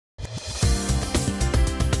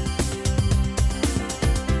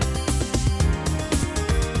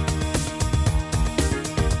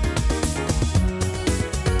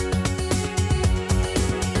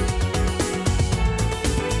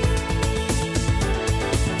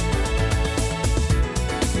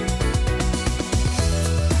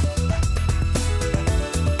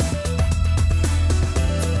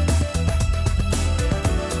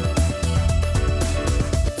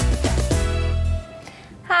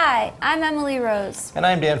Hi, I'm Emily Rose. And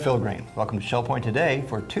I'm Dan Filgreen. Welcome to Shell Point Today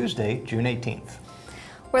for Tuesday, June 18th.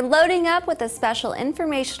 We're loading up with a special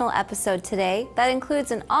informational episode today that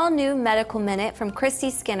includes an all-new medical minute from Christy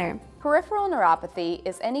Skinner. Peripheral neuropathy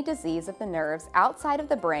is any disease of the nerves outside of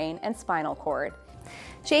the brain and spinal cord.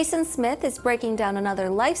 Jason Smith is breaking down another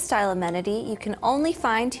lifestyle amenity you can only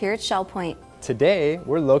find here at Shell Point. Today,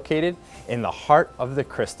 we're located in the heart of the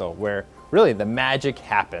Crystal, where really the magic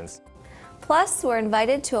happens. Plus, we're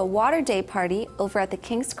invited to a water day party over at the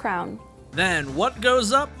King's Crown. Then what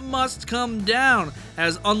goes up must come down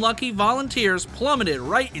as unlucky volunteers plummeted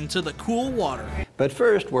right into the cool water. But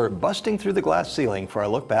first, we're busting through the glass ceiling for a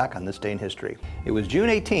look back on this day in history. It was June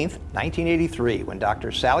 18th, 1983, when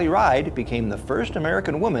Dr. Sally Ride became the first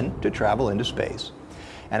American woman to travel into space.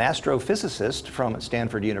 An astrophysicist from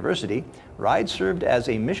Stanford University, Ride served as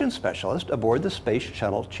a mission specialist aboard the Space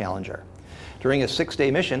Shuttle Challenger. During a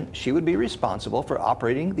 6-day mission, she would be responsible for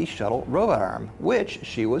operating the shuttle robot arm, which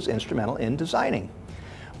she was instrumental in designing.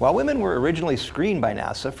 While women were originally screened by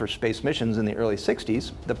NASA for space missions in the early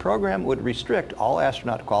 60s, the program would restrict all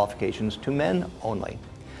astronaut qualifications to men only.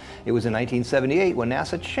 It was in 1978 when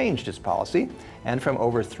NASA changed its policy, and from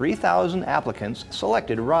over 3,000 applicants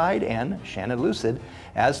selected Ride and Shannon Lucid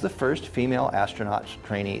as the first female astronaut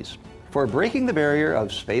trainees. For breaking the barrier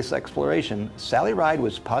of space exploration, Sally Ride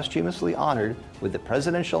was posthumously honored with the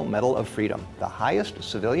Presidential Medal of Freedom, the highest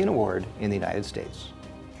civilian award in the United States.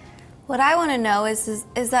 What I want to know is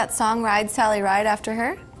that song Ride, Sally Ride after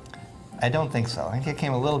her? I don't think so. I think it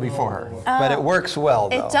came a little before her. But it works well,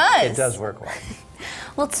 though. It does. It does work well.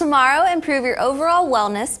 Well, tomorrow, improve your overall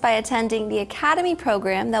wellness by attending the Academy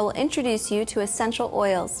program that will introduce you to essential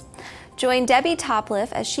oils. Join Debbie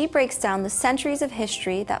Topliff as she breaks down the centuries of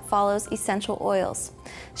history that follows essential oils.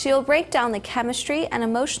 She will break down the chemistry and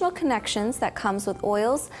emotional connections that comes with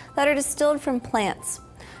oils that are distilled from plants.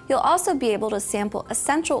 You'll also be able to sample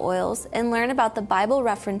essential oils and learn about the Bible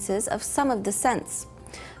references of some of the scents.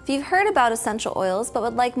 If you've heard about essential oils but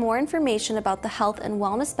would like more information about the health and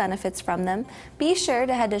wellness benefits from them, be sure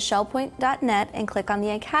to head to shellpoint.net and click on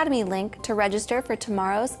the Academy link to register for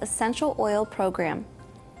tomorrow's Essential Oil program.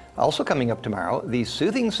 Also coming up tomorrow, the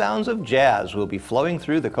soothing sounds of jazz will be flowing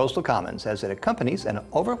through the Coastal Commons as it accompanies an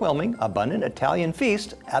overwhelming, abundant Italian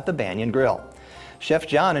feast at the Banyan Grill. Chef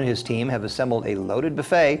John and his team have assembled a loaded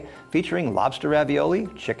buffet featuring lobster ravioli,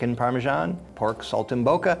 chicken parmesan, pork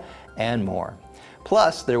saltimbocca, and more.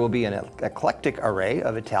 Plus, there will be an eclectic array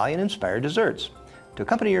of Italian-inspired desserts. To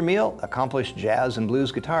accompany your meal, accomplished jazz and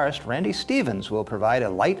blues guitarist Randy Stevens will provide a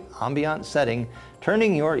light ambient setting,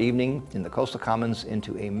 turning your evening in the Coastal Commons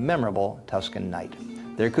into a memorable Tuscan night.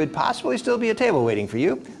 There could possibly still be a table waiting for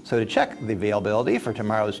you, so to check the availability for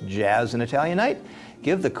tomorrow's Jazz and Italian night,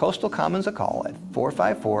 give the Coastal Commons a call at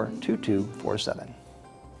 454-2247.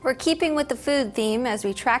 We're keeping with the food theme as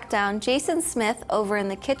we track down Jason Smith over in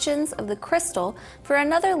the kitchens of the Crystal for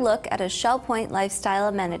another look at a Shell Point lifestyle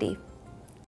amenity.